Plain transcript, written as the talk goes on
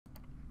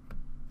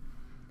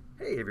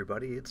Hey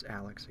everybody, it's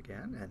Alex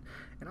again,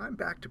 and I'm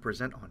back to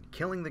present on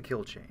killing the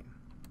kill chain.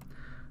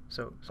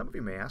 So some of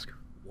you may ask,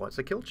 what's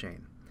a kill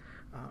chain?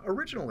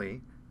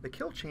 Originally, the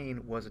kill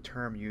chain was a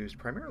term used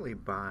primarily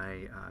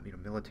by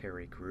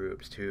military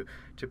groups to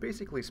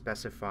basically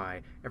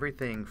specify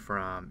everything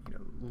from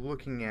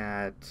looking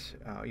at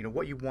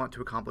what you want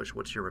to accomplish,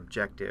 what's your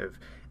objective,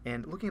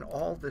 and looking at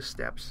all the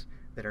steps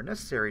that are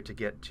necessary to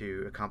get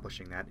to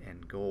accomplishing that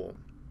end goal.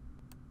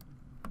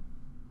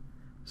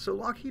 So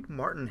Lockheed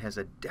Martin has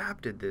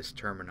adapted this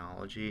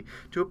terminology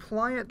to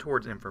apply it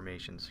towards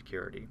information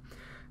security,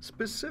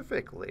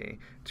 specifically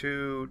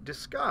to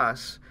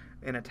discuss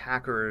an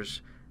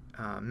attacker's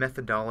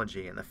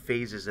methodology and the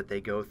phases that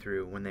they go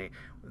through when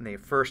they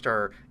first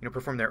are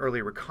perform their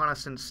early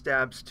reconnaissance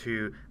steps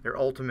to their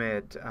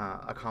ultimate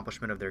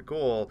accomplishment of their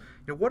goal.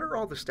 What are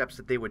all the steps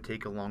that they would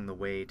take along the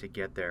way to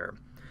get there?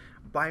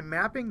 By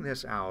mapping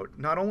this out,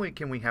 not only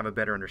can we have a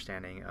better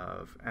understanding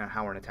of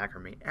how an attacker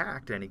may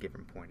act at any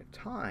given point of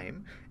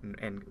time,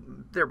 and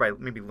thereby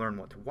maybe learn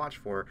what to watch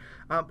for,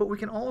 but we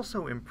can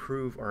also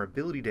improve our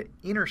ability to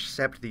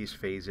intercept these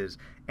phases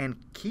and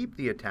keep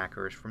the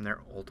attackers from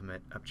their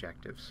ultimate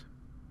objectives.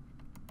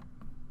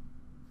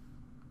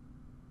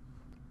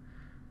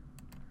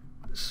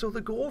 So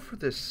the goal for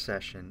this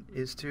session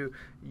is to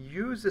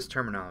use this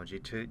terminology,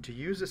 to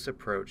use this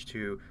approach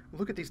to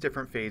look at these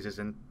different phases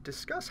and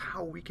discuss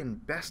how we can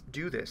best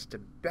do this to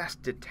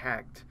best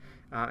detect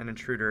an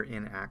intruder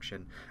in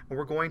action. And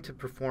we're going to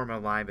perform a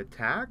live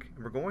attack,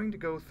 and we're going to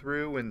go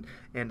through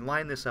and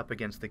line this up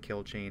against the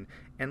kill chain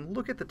and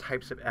look at the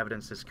types of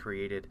evidence that's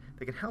created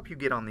that can help you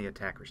get on the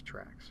attacker's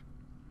tracks.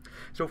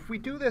 So if we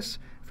do this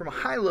from a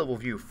high-level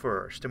view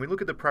first, and we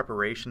look at the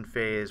preparation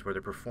phase where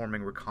they're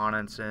performing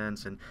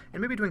reconnaissance and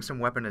maybe doing some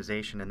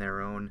weaponization in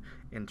their own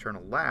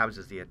internal labs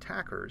as the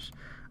attackers,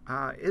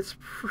 it's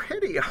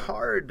pretty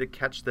hard to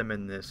catch them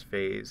in this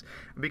phase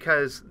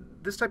because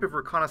this type of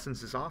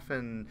reconnaissance is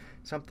often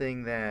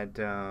something that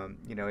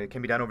it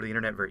can be done over the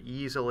internet very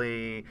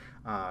easily.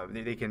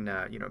 They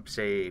can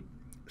say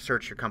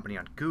search your company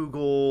on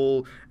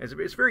Google.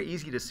 It's very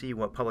easy to see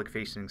what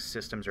public-facing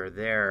systems are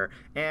there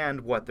and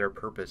what their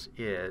purpose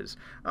is.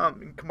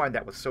 Combine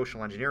that with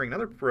social engineering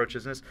and other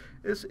approaches, and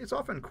it's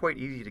often quite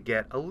easy to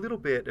get a little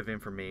bit of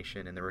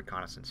information in the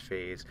reconnaissance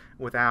phase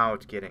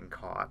without getting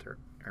caught or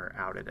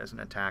outed as an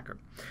attacker.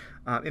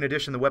 In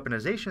addition, the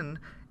weaponization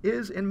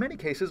is, in many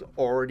cases,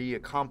 already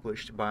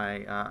accomplished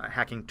by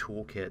hacking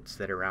toolkits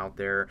that are out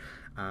there.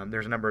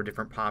 There's a number of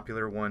different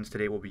popular ones.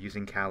 Today we'll be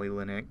using Kali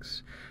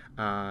Linux.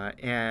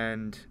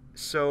 And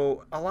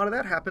so a lot of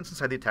that happens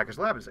inside the attacker's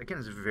lab. Again,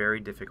 it's very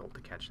difficult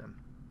to catch them.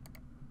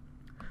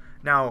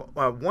 Now,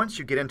 once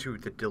you get into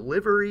the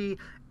delivery,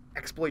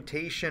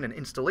 exploitation, and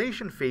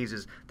installation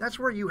phases, that's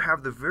where you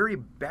have the very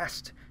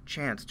best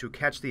chance to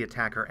catch the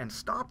attacker and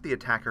stop the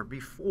attacker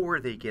before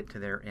they get to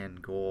their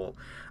end goal.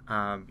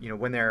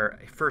 When they're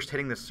first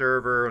hitting the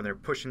server, when they're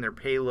pushing their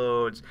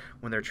payloads,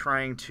 when they're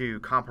trying to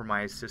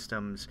compromise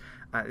systems,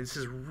 this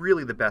is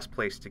really the best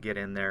place to get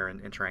in there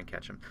and try and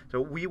catch them.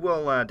 So we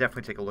will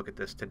definitely take a look at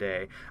this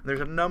today.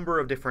 There's a number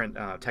of different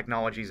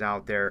technologies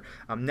out there.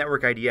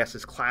 Network IDS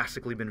has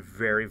classically been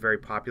very, very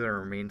popular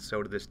and remains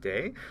so to this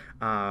day.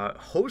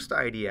 Host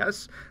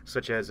IDS,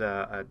 such as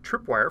a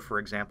Tripwire, for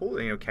example,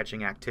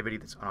 catching activity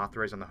that's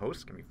unauthorized on the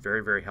host can be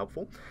very, very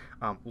helpful.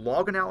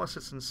 Log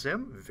analysis and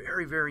SIM,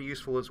 very, very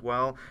useful as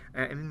well.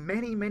 And in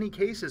many, many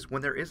cases,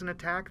 when there is an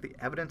attack, the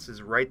evidence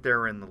is right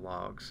there in the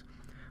logs.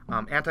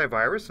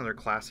 Antivirus, another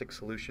classic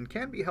solution,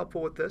 can be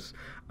helpful with this,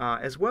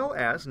 as well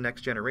as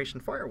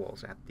next-generation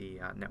firewalls at the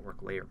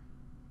network layer.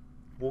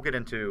 We'll get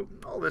into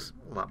all this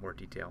in a lot more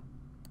detail.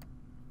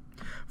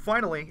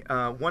 Finally,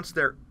 once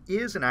there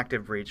is an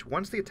active breach,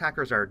 once the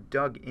attackers are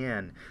dug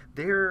in,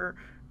 they are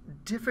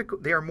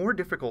more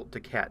difficult to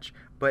catch,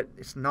 but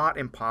it's not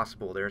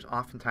impossible. There's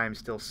oftentimes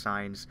still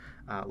signs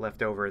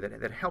left over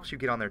that helps you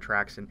get on their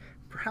tracks and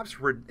perhaps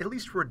at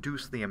least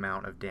reduce the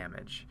amount of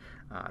damage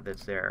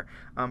that's there.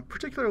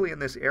 Particularly in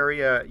this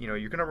area,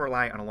 you're going to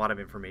rely on a lot of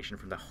information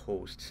from the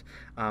hosts.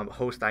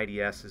 Host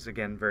IDS is,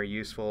 again, very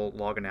useful.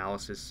 Log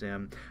analysis,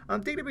 SIM.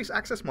 Database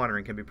access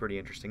monitoring can be pretty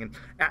interesting. And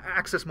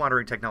access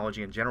monitoring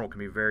technology in general can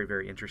be very,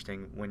 very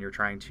interesting when you're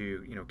trying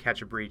to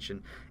catch a breach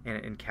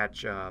and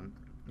catch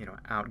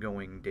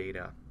outgoing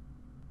data.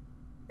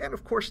 And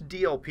of course,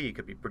 DLP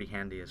could be pretty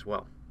handy as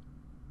well.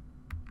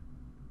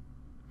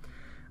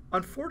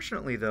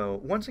 Unfortunately,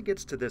 though, once it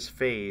gets to this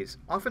phase,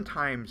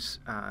 oftentimes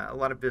a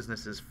lot of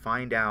businesses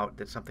find out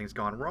that something's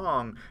gone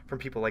wrong from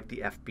people like the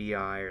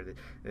FBI or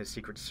the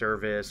Secret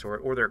Service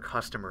or their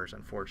customers,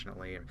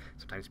 unfortunately, or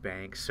sometimes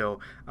banks.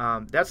 So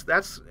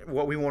that's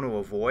what we want to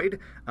avoid.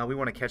 We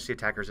want to catch the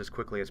attackers as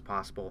quickly as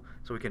possible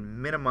so we can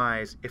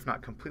minimize, if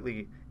not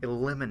completely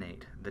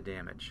eliminate, the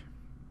damage.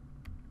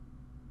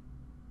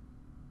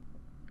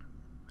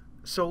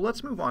 So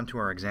let's move on to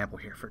our example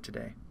here for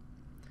today.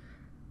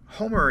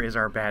 Homer is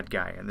our bad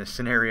guy in this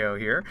scenario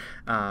here.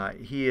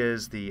 He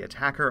is the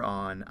attacker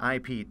on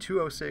IP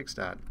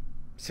 206.16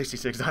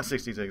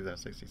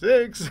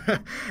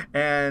 66.66.66.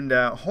 And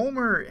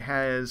Homer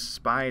has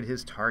spied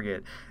his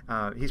target.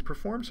 He's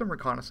performed some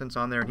reconnaissance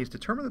on there, and he's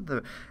determined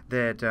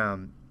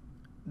that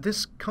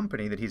this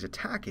company that he's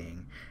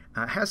attacking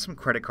has some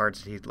credit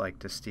cards that he'd like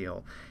to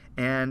steal.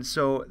 And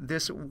so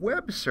this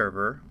web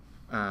server,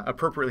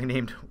 appropriately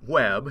named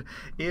Web,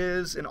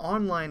 is an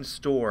online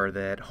store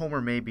that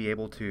Homer may be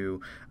able to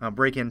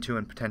break into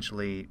and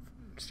potentially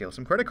steal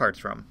some credit cards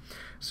from.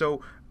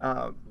 So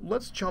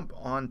let's jump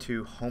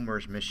onto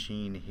Homer's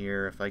machine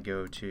here. If I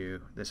go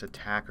to this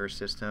attacker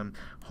system,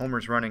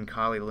 Homer's running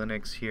Kali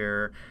Linux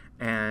here,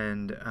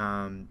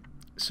 and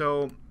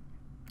so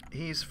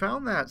he's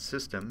found that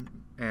system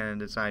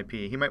and its IP.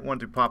 He might want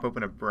to pop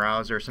open a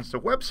browser. Since it's a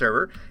web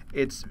server,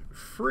 it's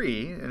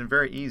free and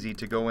very easy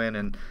to go in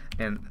and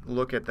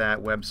look at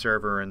that web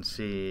server and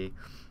see,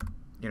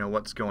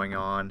 what's going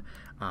on.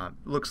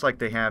 Looks like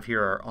they have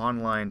here our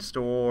online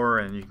store,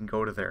 and you can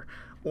go to their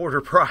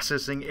order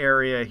processing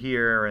area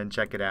here and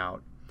check it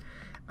out.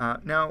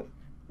 Now,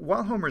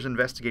 while Homer's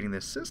investigating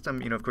this system,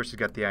 of course he's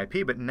got the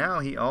IP, but now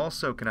he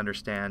also can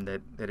understand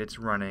that it's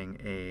running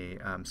a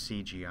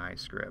CGI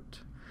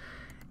script.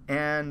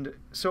 And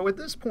so at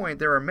this point,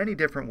 there are many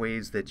different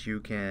ways that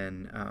you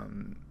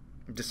can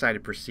decide to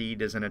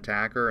proceed as an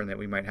attacker and that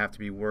we might have to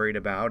be worried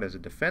about as a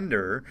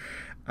defender.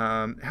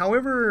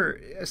 However,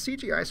 a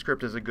CGI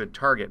script is a good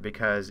target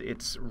because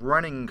it's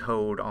running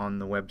code on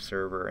the web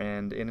server,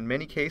 and in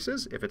many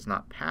cases, if it's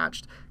not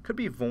patched, could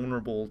be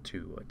vulnerable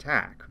to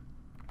attack.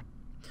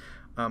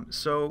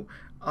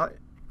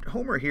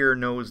 Homer here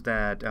knows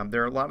that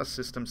there are a lot of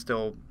systems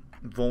still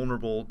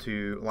vulnerable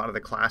to a lot of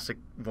the classic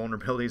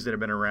vulnerabilities that have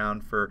been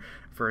around for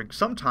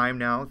some time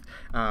now.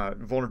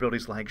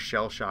 Vulnerabilities like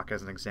shell shock,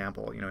 as an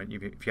example.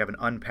 If you have an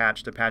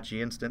unpatched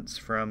Apache instance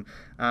from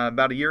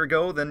about a year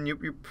ago, then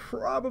you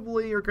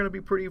probably are going to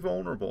be pretty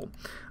vulnerable.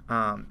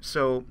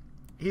 So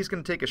he's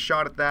going to take a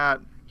shot at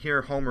that.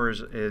 Here, Homer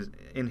is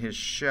in his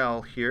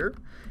shell here,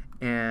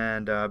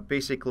 and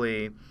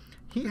basically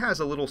he has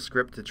a little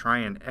script to try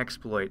and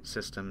exploit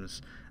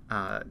systems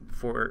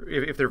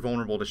if they're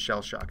vulnerable to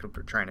shell shock,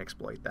 to try and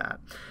exploit that.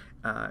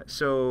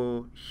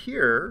 So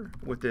here,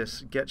 with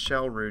this get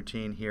shell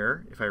routine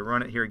here, if I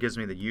run it here, it gives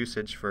me the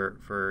usage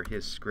for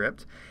his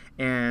script.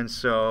 And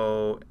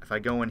so if I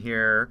go in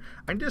here,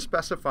 I need to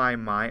specify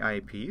my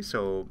IP.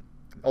 So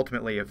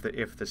ultimately,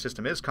 if the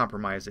system is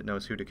compromised, it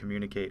knows who to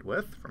communicate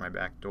with for my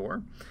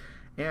backdoor.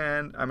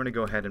 And I'm going to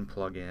go ahead and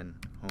plug in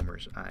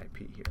Homer's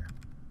IP here.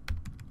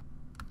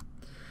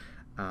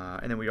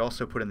 And then we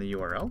also put in the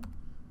URL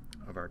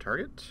of our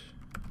target,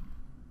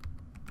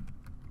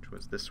 which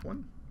was this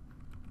one.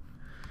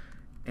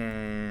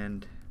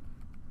 And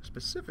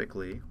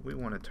specifically, we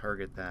want to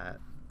target that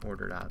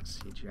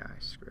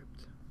order.cgi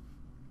script.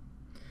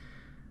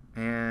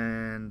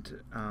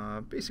 And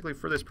basically,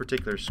 for this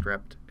particular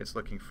script, it's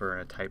looking for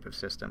a type of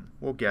system.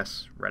 We'll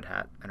guess Red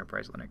Hat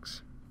Enterprise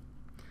Linux.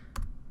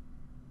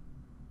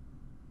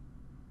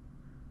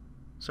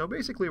 So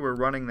basically, we're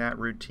running that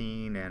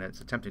routine, and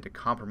it's attempting to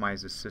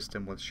compromise the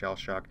system with shell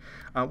shock.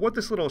 What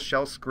this little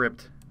shell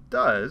script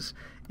does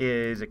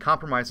is it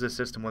compromises the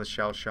system with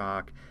shell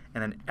shock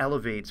and then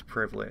elevates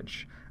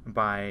privilege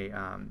by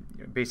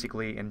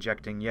basically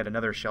injecting yet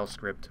another shell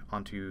script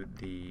onto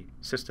the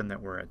system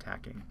that we're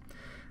attacking.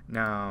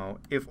 Now,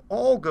 if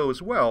all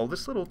goes well,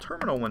 this little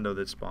terminal window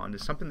that's spawned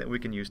is something that we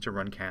can use to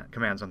run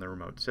commands on the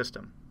remote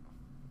system.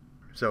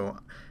 So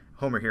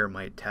Homer here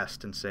might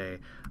test and say,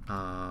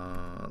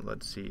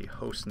 let's see,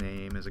 host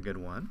name is a good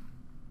one.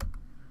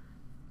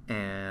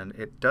 And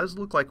it does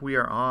look like we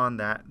are on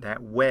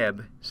that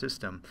web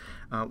system.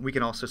 We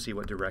can also see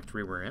what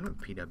directory we're in with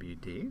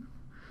pwd.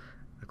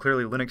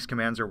 Clearly Linux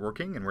commands are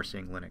working, and we're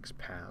seeing Linux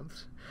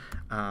paths.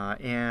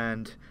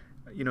 And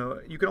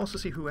you can also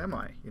see who am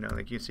I.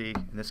 Like you see,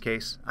 in this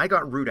case, I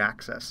got root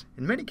access.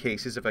 In many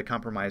cases, if I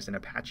compromised an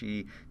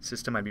Apache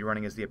system, I'd be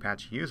running as the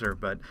Apache user.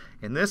 But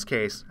in this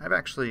case, I've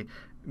actually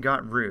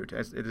got root,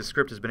 as the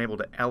script has been able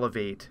to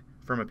elevate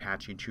from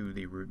Apache to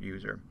the root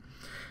user.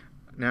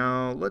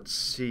 Now, let's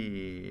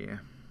see.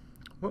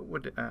 What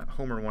would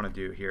Homer want to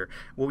do here?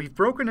 Well, we've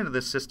broken into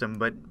the system,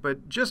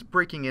 but just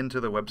breaking into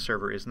the web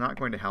server is not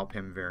going to help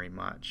him very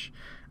much.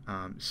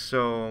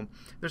 So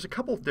there's a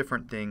couple of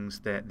different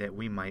things that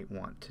we might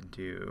want to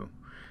do.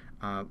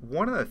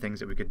 One of the things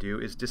that we could do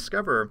is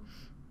discover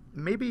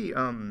maybe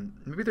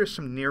there's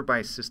some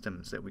nearby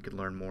systems that we could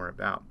learn more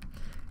about.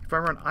 If I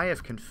run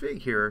ifconfig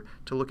here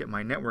to look at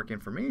my network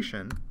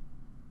information,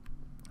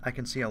 I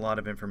can see a lot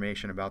of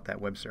information about that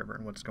web server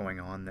and what's going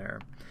on there.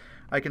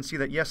 I can see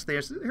that, yes,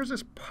 here's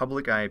this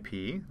public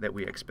IP that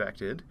we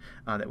expected,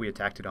 that we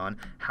attacked it on.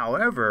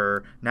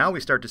 However, now we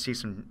start to see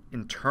some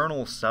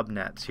internal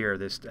subnets here,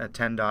 this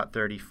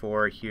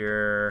 10.34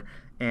 here,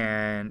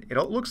 and it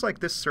looks like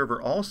this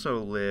server also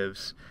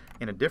lives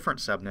in a different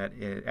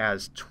subnet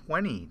as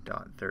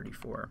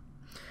 20.34.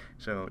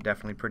 So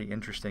definitely pretty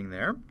interesting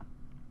there.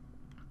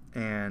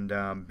 And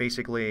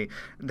basically,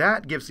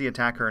 that gives the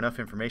attacker enough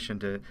information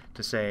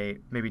to say,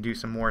 maybe do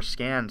some more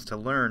scans to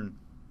learn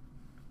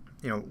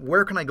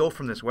where can I go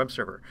from this web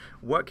server?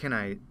 What can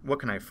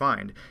I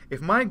find?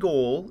 If my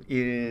goal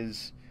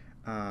is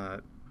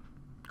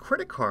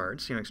credit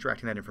cards,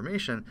 extracting that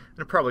information,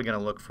 then I'm probably going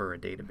to look for a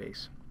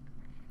database.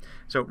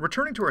 So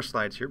returning to our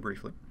slides here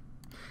briefly,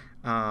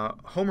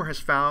 Homer has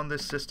found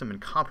this system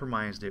and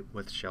compromised it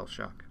with shell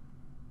shock.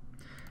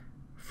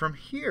 From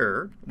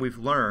here, we've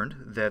learned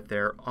that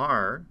there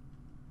are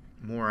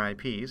more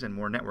IPs and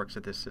more networks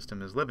that this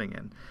system is living in,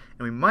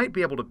 and we might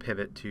be able to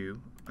pivot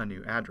to a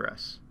new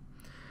address.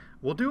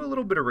 We'll do a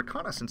little bit of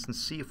reconnaissance and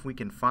see if we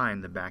can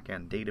find the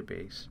back-end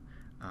database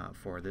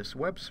for this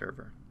web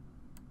server.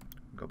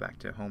 Go back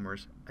to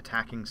Homer's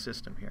attacking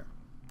system here.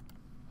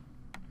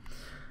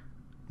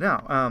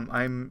 Now,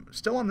 I'm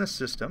still on this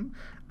system,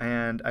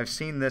 and I've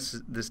seen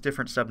this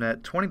different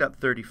subnet,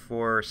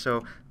 20.34,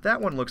 so that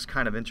one looks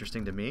kind of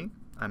interesting to me.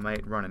 I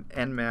might run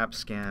an nmap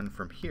scan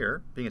from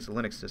here, being it's a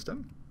Linux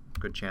system.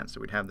 Good chance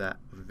that we'd have that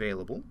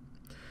available.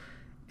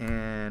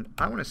 And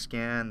I want to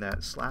scan that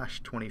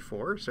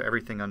 /24, so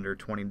everything under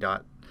 20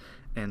 dot,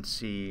 and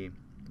see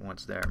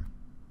what's there.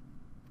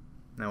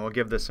 Now we'll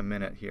give this a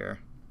minute here.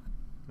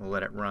 We'll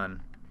let it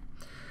run.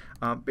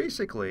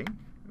 Basically,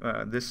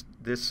 this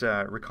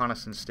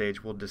reconnaissance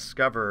stage will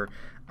discover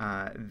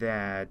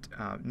that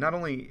not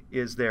only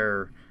is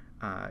there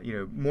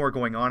more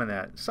going on in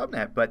that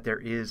subnet, but there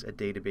is a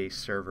database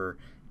server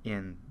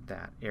in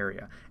that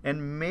area.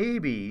 And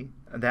maybe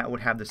that would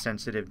have the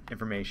sensitive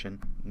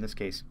information, in this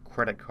case,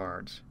 credit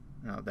cards,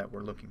 that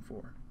we're looking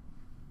for.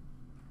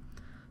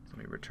 So let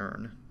me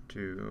return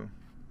to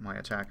my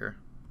attacker.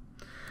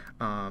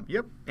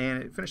 Yep,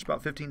 and it finished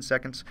about 15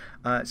 seconds.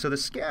 So the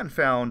scan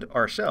found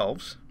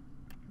ourselves,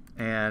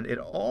 and it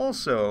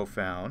also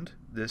found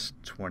this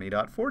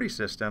 20.40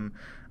 system,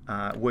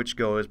 which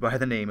goes by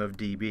the name of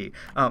DB.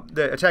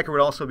 The attacker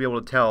would also be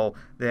able to tell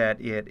that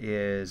it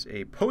is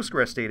a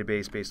Postgres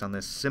database based on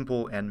this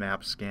simple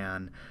nmap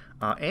scan,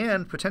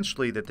 and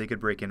potentially that they could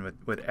break in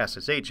with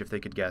SSH if they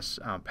could guess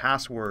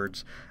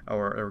passwords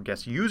or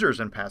guess users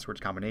and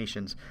passwords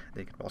combinations.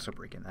 They could also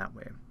break in that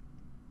way.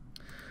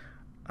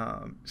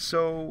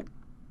 So,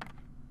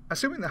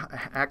 assuming the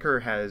hacker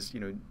has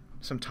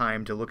some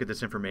time to look at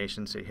this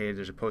information, say, hey,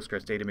 there's a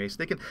Postgres database,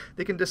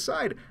 they can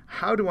decide,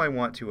 how do I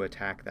want to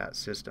attack that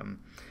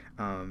system?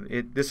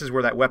 This is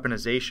where that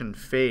weaponization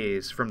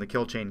phase from the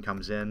kill chain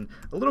comes in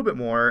a little bit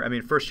more. I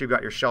mean, first you've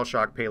got your shell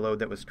shock payload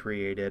that was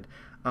created,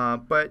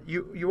 but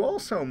you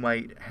also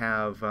might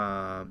have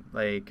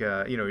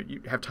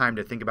you have time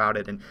to think about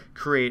it and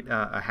create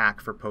a hack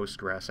for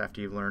Postgres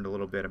after you've learned a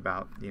little bit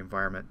about the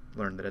environment,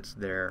 learned that it's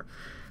there.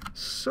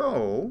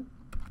 So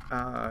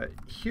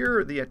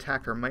here the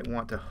attacker might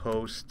want to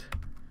host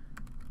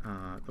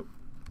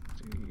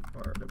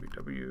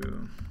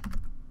RWW.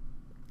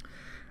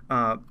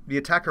 The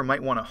attacker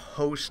might want to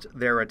host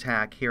their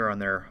attack here on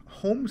their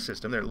home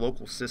system, their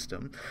local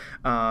system,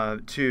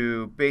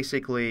 to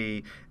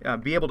basically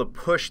be able to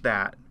push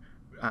that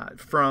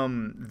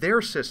from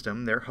their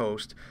system, their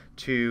host,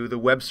 to the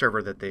web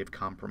server that they've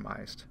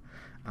compromised.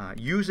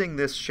 Using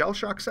this shell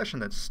shock session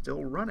that's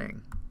still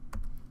running,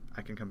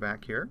 I can come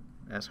back here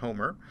as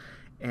Homer,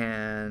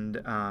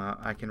 and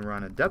I can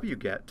run a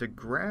wget to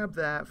grab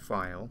that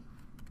file.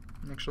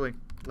 Actually,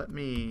 let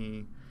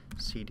me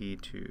cd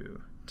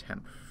to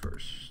temp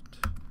first.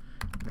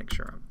 Make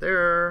sure I'm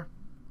there.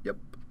 Yep.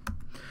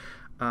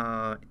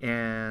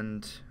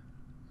 And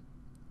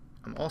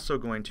I'm also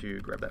going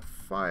to grab that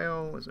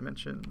file, as I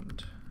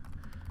mentioned,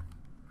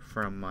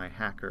 from my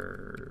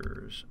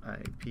hacker's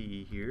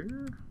IP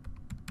here.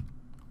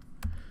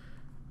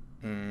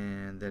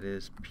 And that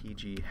is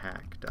pghack.sh.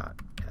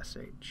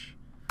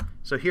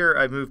 So here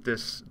I moved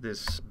this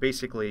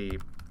basically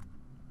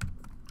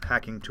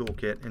hacking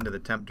toolkit into the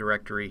temp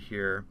directory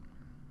here,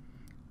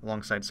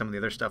 alongside some of the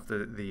other stuff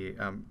that the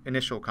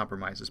initial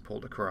compromise is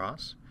pulled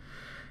across.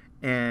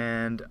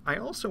 And I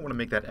also want to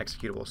make that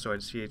executable, so I'd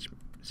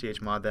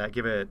chmod that,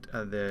 give it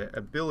the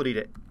ability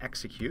to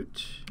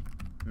execute,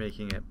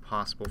 making it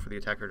possible for the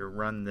attacker to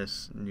run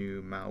this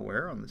new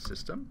malware on the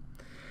system.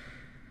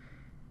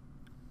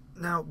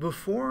 Now,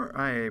 before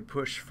I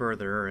push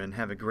further and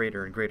have a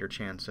greater and greater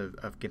chance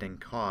of getting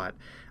caught,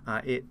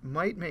 it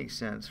might make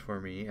sense for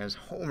me as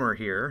Homer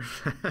here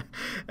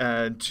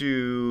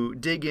to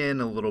dig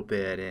in a little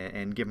bit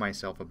and give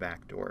myself a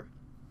backdoor.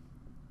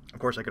 Of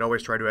course, I could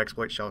always try to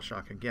exploit shell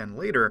shock again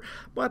later,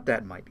 but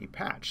that might be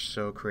patched,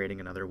 so creating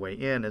another way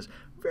in is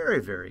very,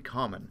 very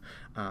common.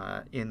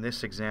 In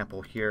this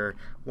example here,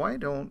 why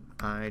don't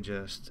I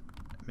just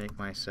make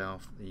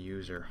myself the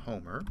user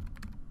Homer,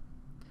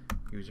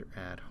 user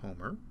add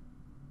Homer,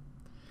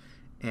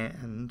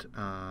 and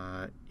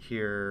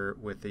here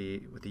with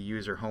the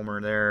user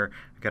Homer there,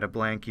 I've got a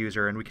blank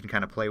user, and we can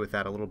kind of play with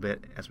that a little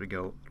bit as we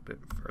go a little bit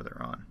further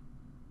on.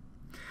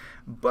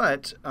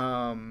 But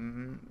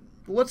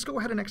let's go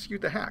ahead and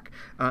execute the hack.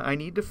 I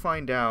need to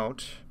find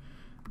out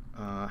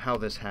how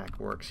this hack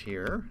works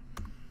here,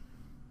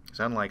 because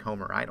unlike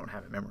Homer, I don't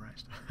have it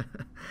memorized.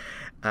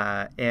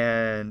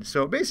 And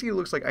so basically it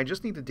looks like I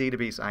just need the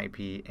database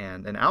IP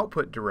and an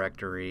output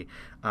directory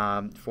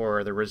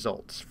for the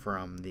results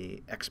from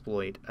the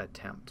exploit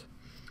attempt.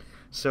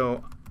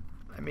 So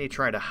I may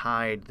try to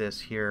hide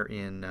this here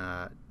in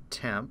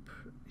temp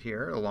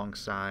here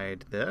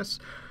alongside this.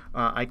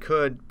 I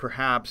could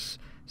perhaps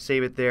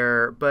save it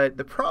there, but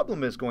the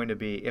problem is going to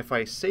be if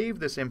I save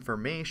this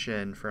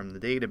information from the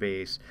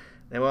database,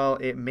 then, well,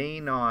 it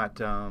may not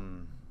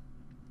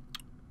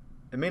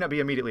be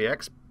immediately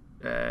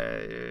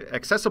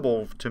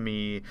accessible to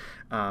me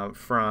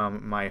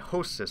from my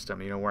host system,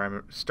 where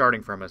I'm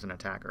starting from as an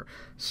attacker.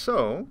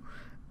 So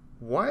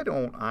why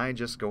don't I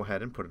just go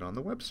ahead and put it on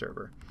the web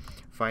server?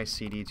 If I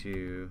cd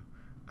to,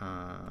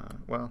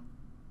 well,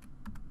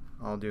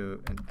 I'll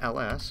do an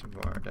ls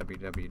var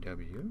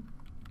www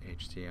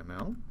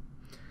HTML.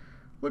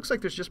 Looks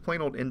like there's just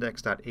plain old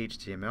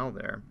index.html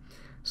there.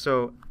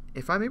 So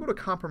if I'm able to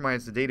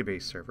compromise the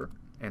database server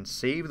and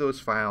save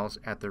those files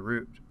at the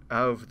root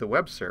of the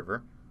web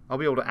server, I'll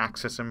be able to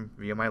access them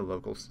via my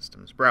local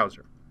system's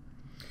browser.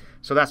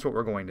 So that's what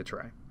we're going to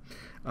try.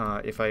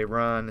 If I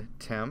run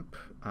temp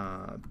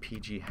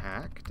pghack.sh,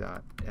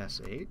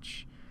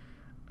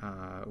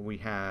 we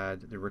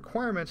had the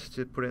requirements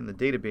to put in the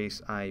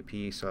database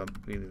IP, so I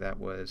believe that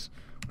was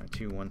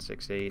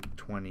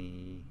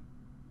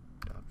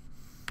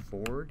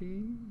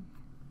 2168.20.40.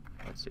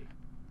 Let's see,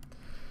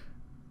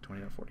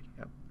 20.40.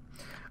 Yep,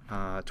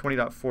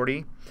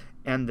 20.40,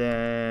 and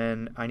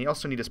then I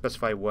also need to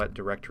specify what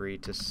directory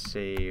to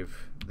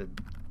save the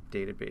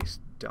database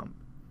dump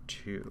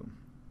to.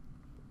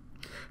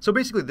 So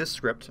basically this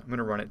script, I'm going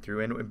to run it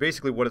through, and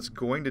basically what it's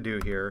going to do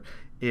here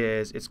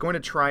is it's going to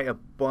try a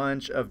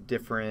bunch of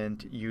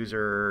different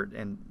user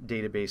and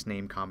database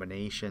name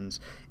combinations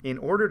in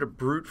order to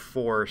brute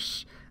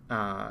force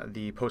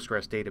the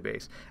Postgres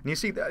database. And you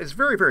see that it's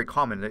very, very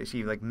common that you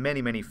see like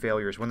many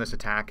failures when this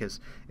attack is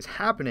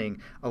happening.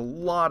 A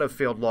lot of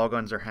failed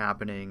logons are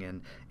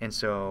happening, and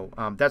so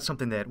that's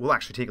something that we'll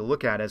actually take a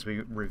look at as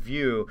we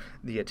review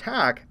the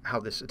attack, how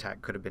this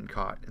attack could have been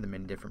caught in the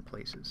many different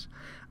places.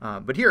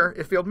 But here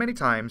it failed many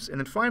times, and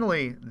then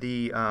finally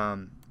the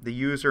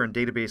user and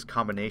database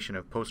combination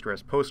of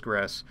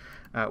Postgres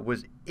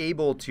was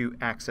able to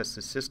access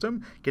the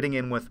system, getting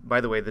in with,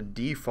 by the way, the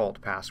default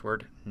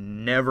password,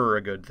 never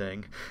a good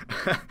thing,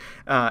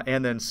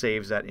 and then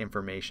saves that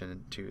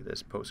information to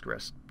this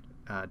Postgres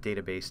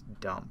database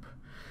dump.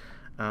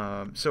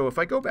 So if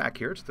I go back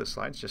here to the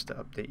slides just to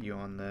update you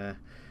on the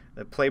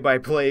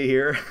play-by-play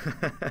here.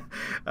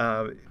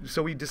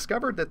 So we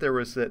discovered that there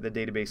was the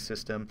database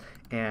system,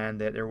 and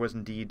that there was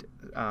indeed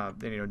a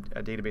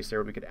database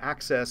there we could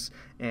access,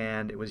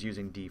 and it was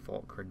using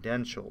default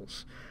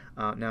credentials.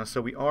 Now,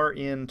 so we are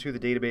into the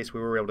database. We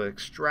were able to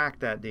extract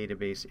that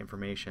database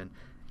information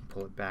and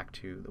pull it back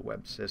to the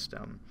web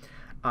system.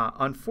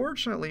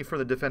 Unfortunately for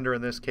the defender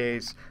in this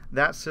case,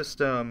 that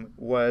system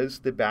was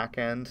the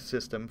back-end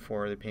system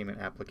for the payment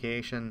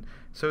application.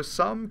 So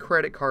some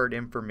credit card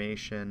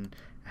information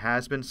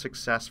has been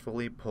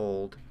successfully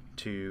pulled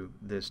to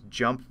this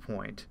jump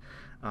point.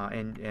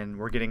 And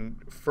we're getting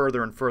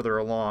further and further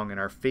along in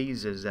our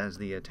phases as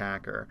the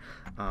attacker.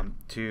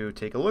 To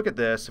take a look at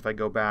this, if I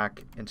go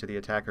back into the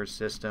attacker's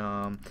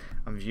system,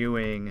 I'm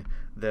viewing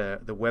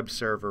the web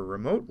server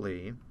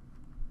remotely.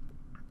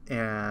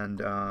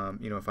 And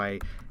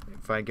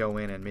if I go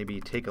in and maybe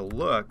take a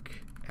look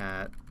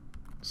at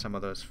some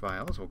of those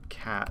files, we'll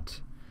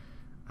cat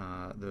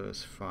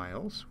those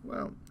files.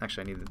 Well,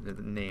 actually I need the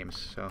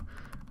names, so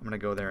I'm going to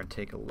go there and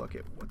take a look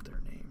at what they're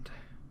named.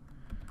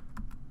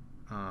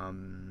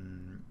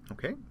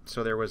 Okay,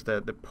 so there was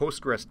the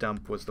Postgres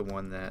dump was the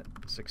one that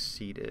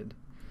succeeded.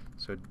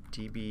 So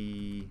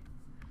db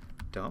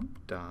dump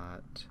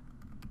dot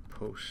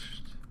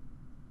post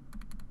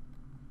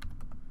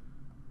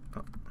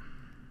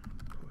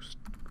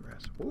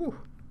Postgres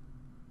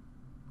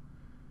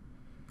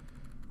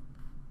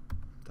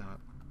dot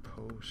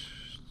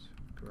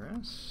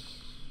Postgres.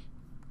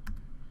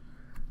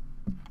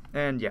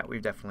 And yeah,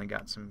 we've definitely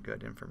got some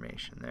good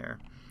information there.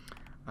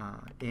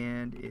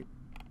 And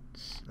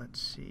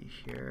let's see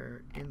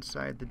here,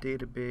 inside the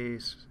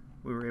database,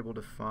 we were able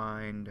to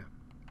find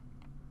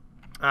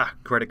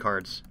credit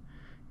cards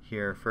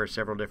here for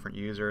several different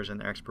users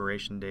and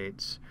expiration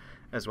dates,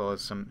 as well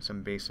as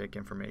some basic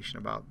information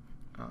about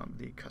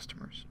the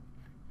customers.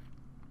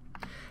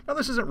 Now,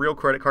 this isn't real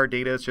credit card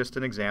data. It's just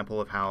an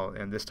example of how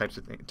this type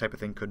of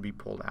thing could be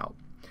pulled out.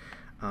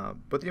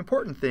 But the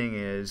important thing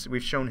is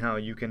we've shown how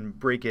you can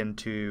break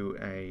into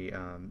a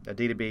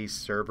database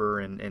server,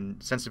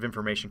 and sensitive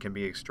information can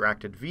be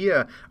extracted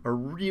via a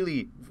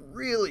really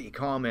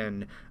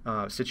common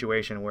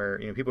situation where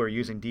people are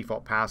using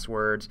default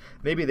passwords.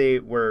 Maybe they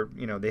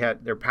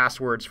had their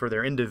passwords for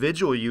their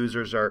individual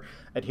users are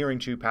adhering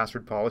to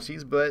password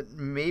policies, but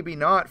maybe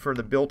not for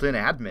the built-in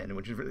admin,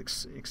 which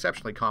is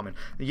exceptionally common.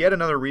 Yet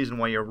another reason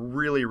why you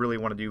really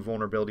want to do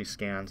vulnerability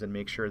scans and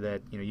make sure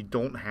that you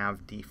don't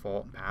have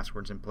default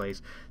passwords in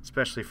place,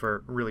 especially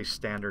for really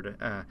standard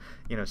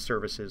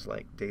services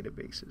like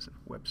databases and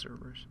web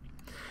servers.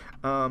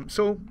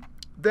 So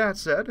That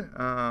said,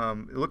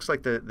 it looks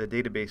like the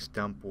database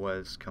dump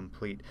was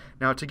complete.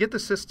 Now, to get the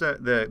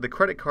system, the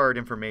credit card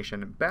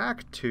information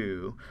back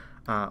to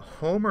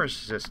Homer's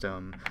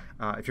system,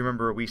 if you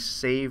remember, we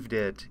saved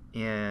it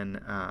in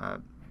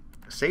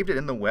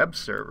the web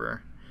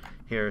server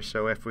here.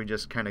 So if we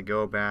just kind of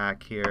go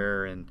back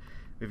here, and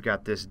we've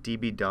got this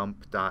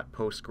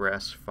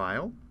dbdump.postgres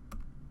file.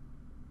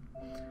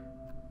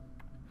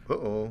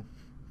 Uh-oh,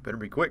 better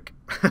be quick.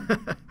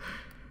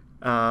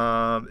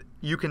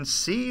 You can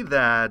see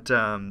that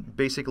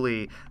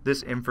basically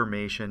this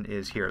information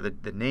is here,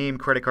 the name,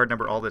 credit card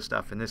number, all this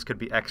stuff, and this could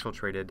be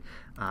exfiltrated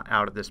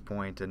out at this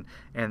point, and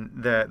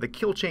the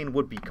kill chain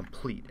would be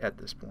complete at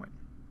this point.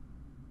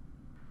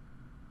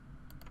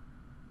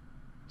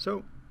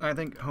 So I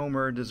think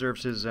Homer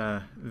deserves his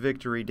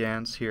victory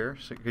dance here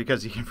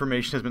because the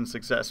information has been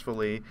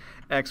successfully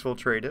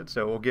exfiltrated,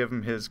 so we'll give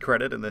him his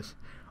credit in this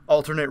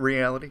alternate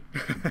reality.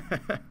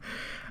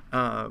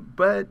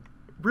 But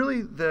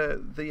really,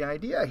 the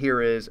idea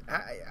here is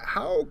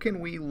how can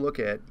we look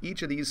at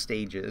each of these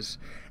stages,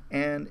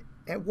 and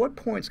at what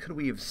points could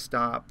we have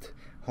stopped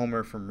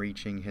Homer from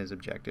reaching his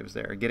objectives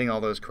there, getting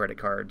all those credit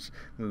cards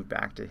moved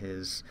back to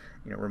his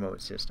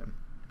remote system.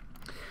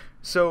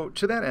 So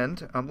to that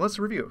end, let's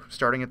review,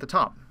 starting at the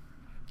top.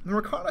 The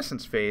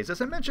reconnaissance phase, as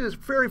I mentioned, is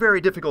very,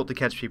 very difficult to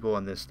catch people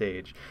on this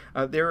stage.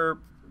 There are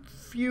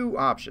few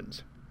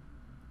options.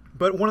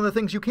 But one of the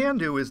things you can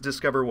do is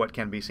discover what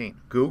can be seen.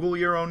 Google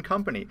your own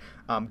company.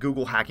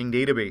 Google hacking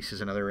database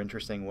is another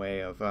interesting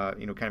way of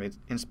kind of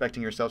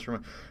inspecting yourselves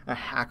from a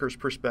hacker's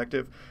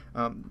perspective.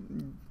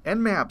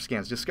 Nmap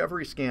scans,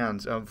 discovery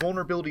scans,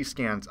 vulnerability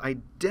scans.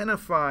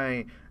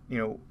 Identify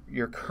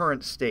your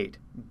current state.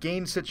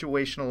 Gain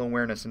situational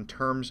awareness in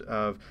terms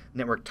of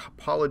network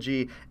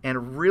topology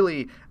and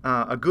really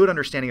a good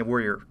understanding of where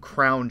your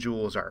crown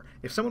jewels are.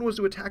 If someone was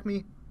to attack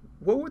me,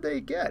 what would they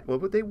get? What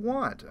would they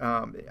want?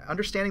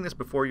 Understanding this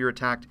before you're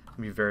attacked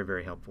can be very,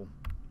 very helpful.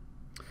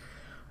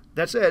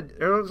 That said,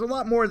 there's a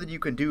lot more that you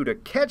can do to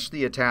catch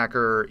the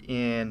attacker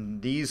in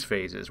these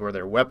phases where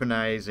they're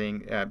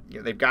weaponizing.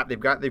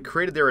 They've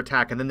created their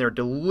attack and then they're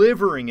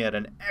delivering it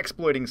and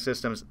exploiting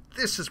systems.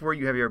 This is where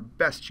you have your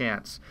best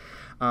chance.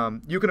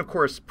 You can, of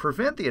course,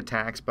 prevent the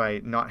attacks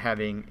by not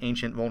having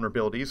ancient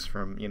vulnerabilities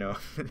from,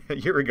 a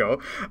year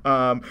ago.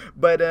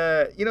 But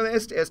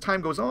as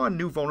time goes on,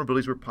 new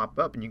vulnerabilities will pop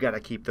up, and you got to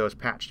keep those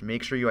patched.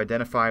 Make sure you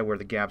identify where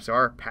the gaps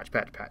are. Patch,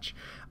 patch, patch.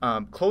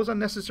 Close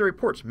unnecessary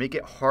ports. Make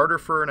it harder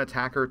for an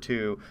attacker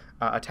to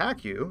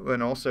attack you,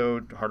 and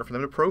also harder for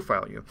them to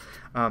profile you.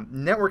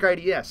 Network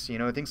IDS,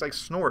 things like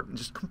Snort,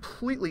 just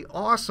completely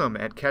awesome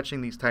at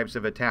catching these types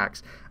of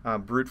attacks.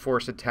 Brute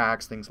force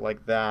attacks, things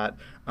like that.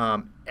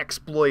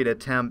 Exploit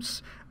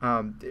attempts.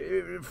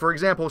 For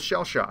example,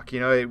 shell shock.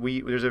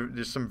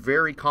 There's some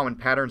very common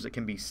patterns that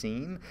can be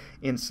seen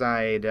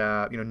inside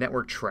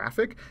network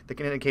traffic that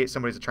can indicate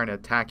somebody's trying to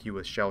attack you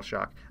with shell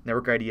shock.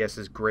 Network IDS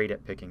is great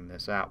at picking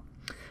this out.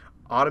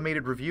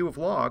 Automated review of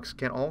logs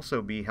can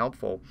also be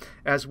helpful,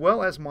 as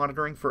well as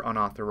monitoring for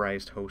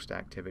unauthorized host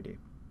activity.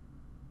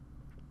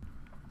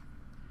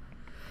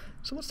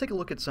 So let's take a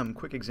look at some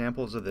quick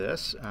examples of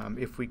this.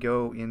 If we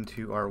go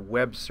into our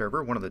web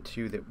server, one of the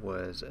two that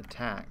was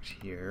attacked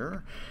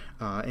here,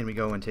 and we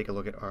go and take a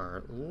look at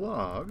our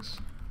logs,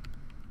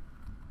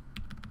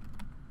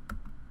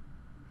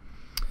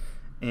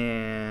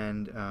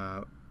 and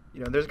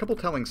there's a couple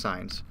telling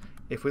signs.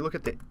 If we look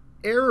at the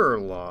error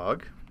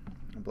log,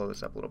 I'll blow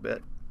this up a little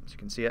bit so you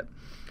can see it.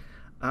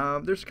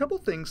 There's a couple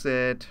things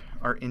that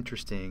are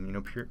interesting,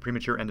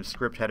 premature end of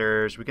script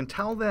headers. We can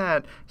tell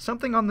that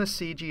something on the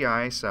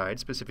CGI side,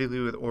 specifically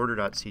with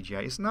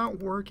order.cgi, is not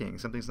working.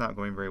 Something's not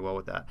going very well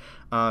with that.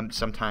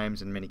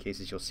 Sometimes, in many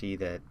cases, you'll see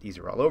that these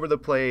are all over the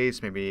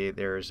place. Maybe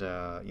there's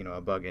a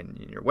bug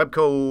in your web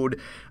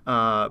code.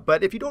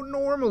 But if you don't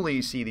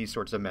normally see these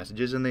sorts of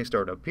messages and they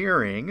start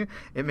appearing,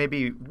 it may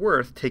be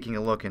worth taking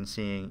a look and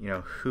seeing,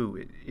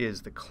 who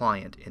is the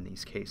client in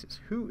these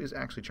cases. Who is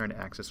actually trying to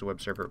access the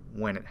web server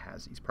when it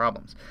has these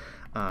problems.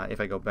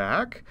 If I go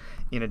back,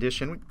 in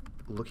addition,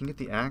 looking at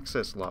the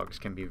access logs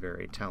can be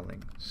very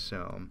telling.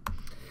 So,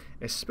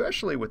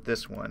 especially with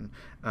this one,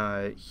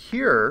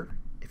 here,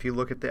 if you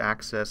look at the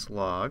access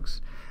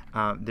logs,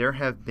 there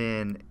have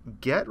been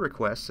GET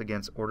requests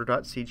against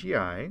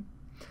order.cgi,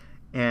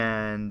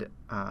 and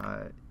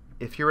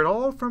if you're at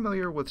all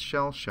familiar with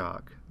shell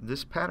shock,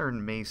 this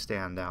pattern may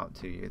stand out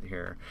to you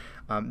here.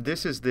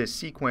 This is the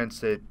sequence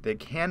that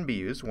can be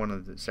used, one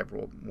of the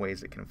several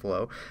ways it can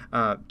flow,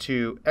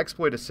 to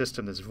exploit a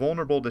system that's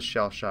vulnerable to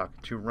shell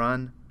shock to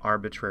run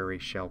arbitrary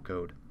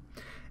shellcode.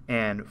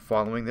 And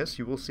following this,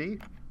 you will see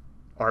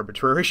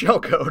arbitrary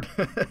shellcode.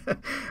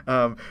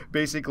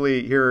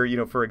 Basically,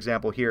 here, for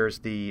example, here's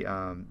the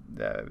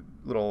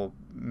little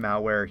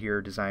malware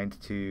here designed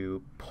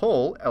to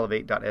pull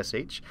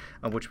elevate.sh,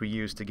 which we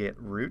use to get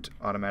root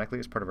automatically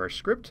as part of our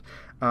script.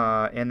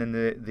 And then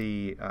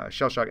the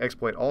shell shock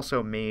exploit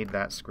also made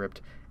that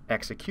script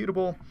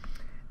executable,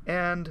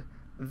 and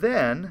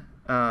then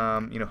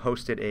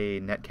hosted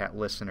a netcat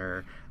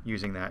listener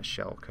using that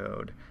shell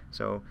code.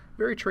 So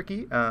very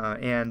tricky,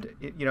 and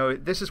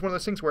this is one of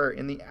those things where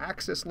in the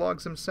access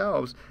logs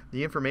themselves,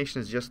 the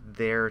information is just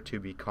there to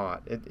be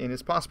caught. And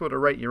it's possible to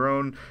write your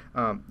own,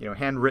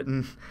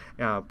 handwritten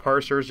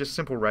parsers, just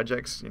simple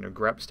regex,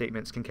 grep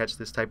statements can catch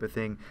this type of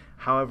thing.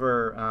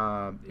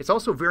 However, it's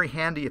also very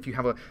handy if you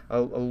have a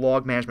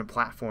log management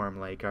platform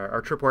like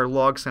our Tripwire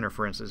Log Center,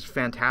 for instance, is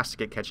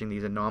fantastic at catching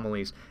these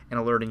anomalies and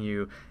alerting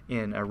you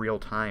in a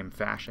real-time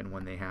fashion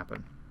when they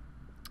happen.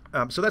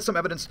 So that's some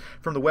evidence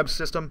from the web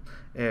system.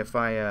 If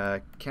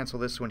I cancel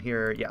this one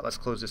here, yeah, let's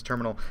close this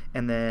terminal.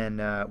 And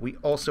then we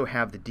also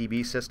have the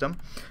DB system.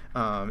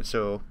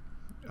 So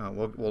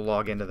we'll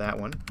log into that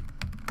one.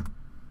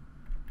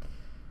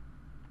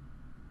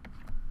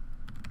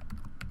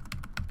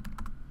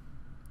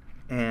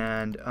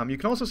 And you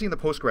can also see in the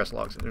Postgres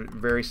logs, a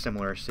very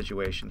similar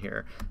situation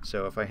here.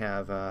 So if I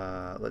have,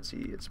 let's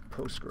see, it's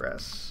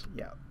Postgres,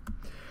 yeah.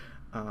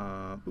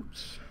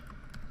 Oops.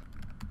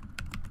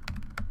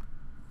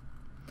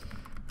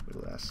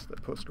 The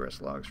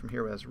Postgres logs from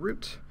here as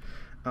root.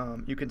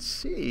 You can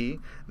see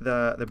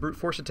the brute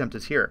force attempt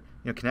is here.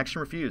 Connection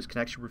refused,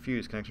 connection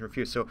refused, connection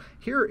refused. So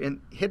here,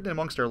 hidden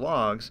amongst our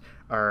logs,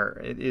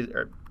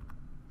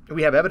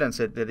 we have evidence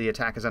that the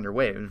attack is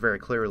underway very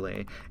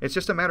clearly. It's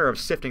just a matter of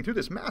sifting through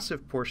this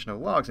massive portion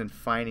of logs and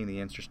finding the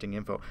interesting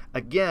info.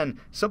 Again,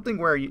 something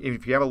where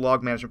if you have a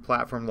log management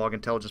platform, log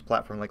intelligence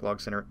platform like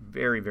Log Center,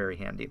 very, very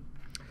handy.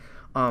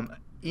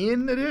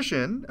 In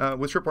addition,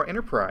 with Tripwire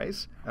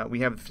Enterprise, we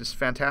have this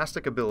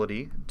fantastic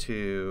ability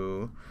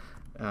to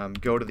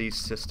go to these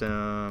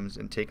systems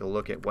and take a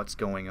look at what's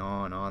going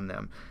on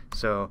them.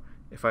 So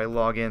if I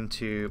log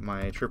into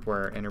my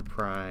Tripwire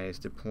Enterprise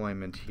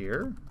deployment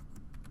here,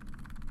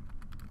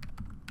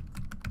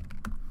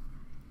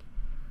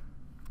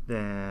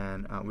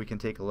 then we can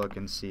take a look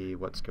and see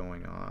what's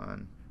going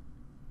on.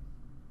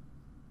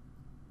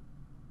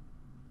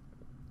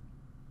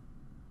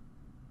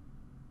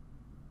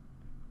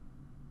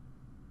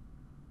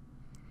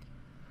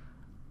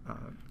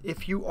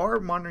 If you are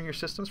monitoring your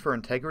systems for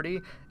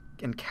integrity,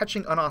 and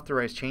catching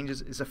unauthorized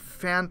changes is a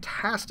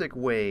fantastic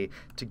way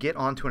to get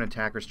onto an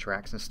attacker's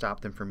tracks and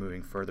stop them from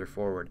moving further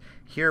forward.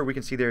 Here we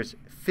can see there's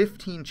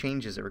 15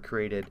 changes that were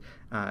created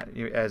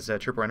as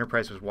Tripwire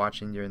Enterprise was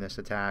watching during this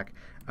attack.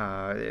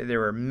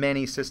 There were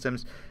many system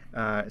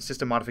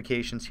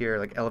modifications here,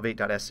 like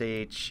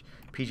elevate.sh,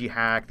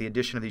 pghack. The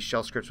addition of these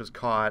shell scripts was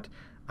caught.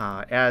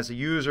 As a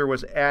user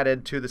was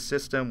added to the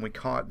system, we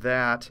caught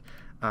that.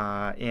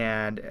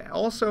 And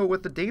also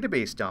with the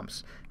database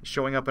dumps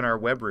showing up in our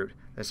web root,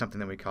 that's something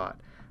that we caught.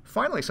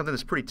 Finally, something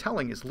that's pretty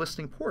telling is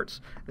listing ports.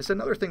 It's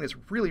another thing that's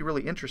really,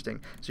 really interesting.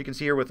 So you can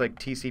see here with like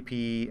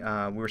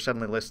TCP, we were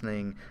suddenly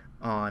listening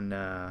on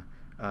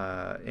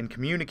and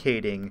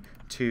communicating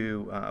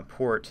to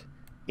port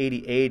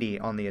 8080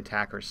 on the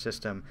attacker's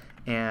system.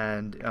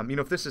 And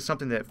if this is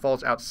something that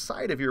falls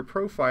outside of your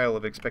profile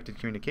of expected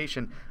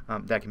communication,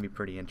 that can be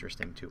pretty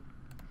interesting too.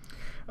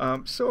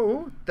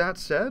 So that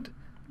said,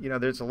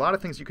 there's a lot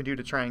of things you can do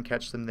to try and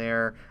catch them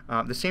there.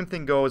 The same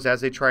thing goes as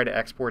they try to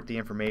export the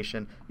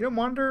information.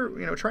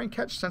 Monitor, try and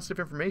catch sensitive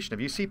information. If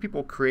you see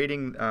people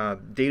creating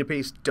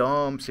database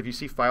dumps, if you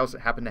see files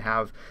that happen to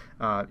have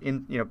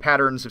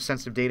patterns of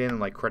sensitive data in,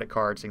 like credit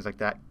cards, things like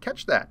that,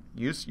 catch that.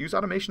 Use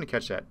automation to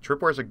catch that.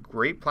 Tripwire is a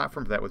great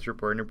platform for that with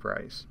Tripwire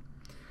Enterprise.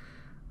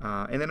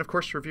 And then, of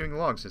course, reviewing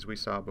logs, as we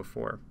saw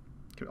before,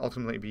 can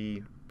ultimately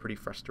be pretty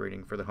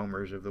frustrating for the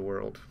homers of the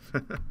world.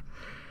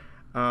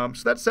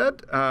 So that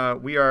said,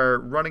 we are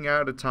running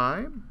out of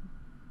time.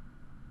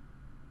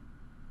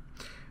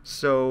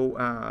 So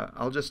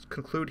I'll just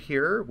conclude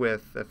here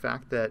with the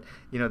fact that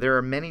there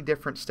are many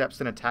different steps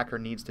an attacker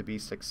needs to be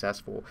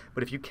successful.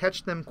 But if you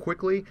catch them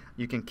quickly,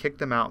 you can kick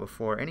them out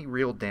before any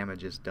real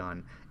damage is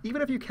done.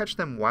 Even if you catch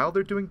them while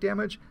they're doing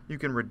damage, you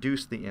can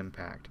reduce the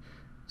impact.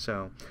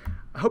 So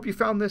I hope you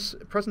found this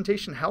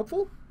presentation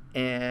helpful,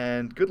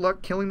 and good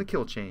luck killing the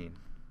kill chain.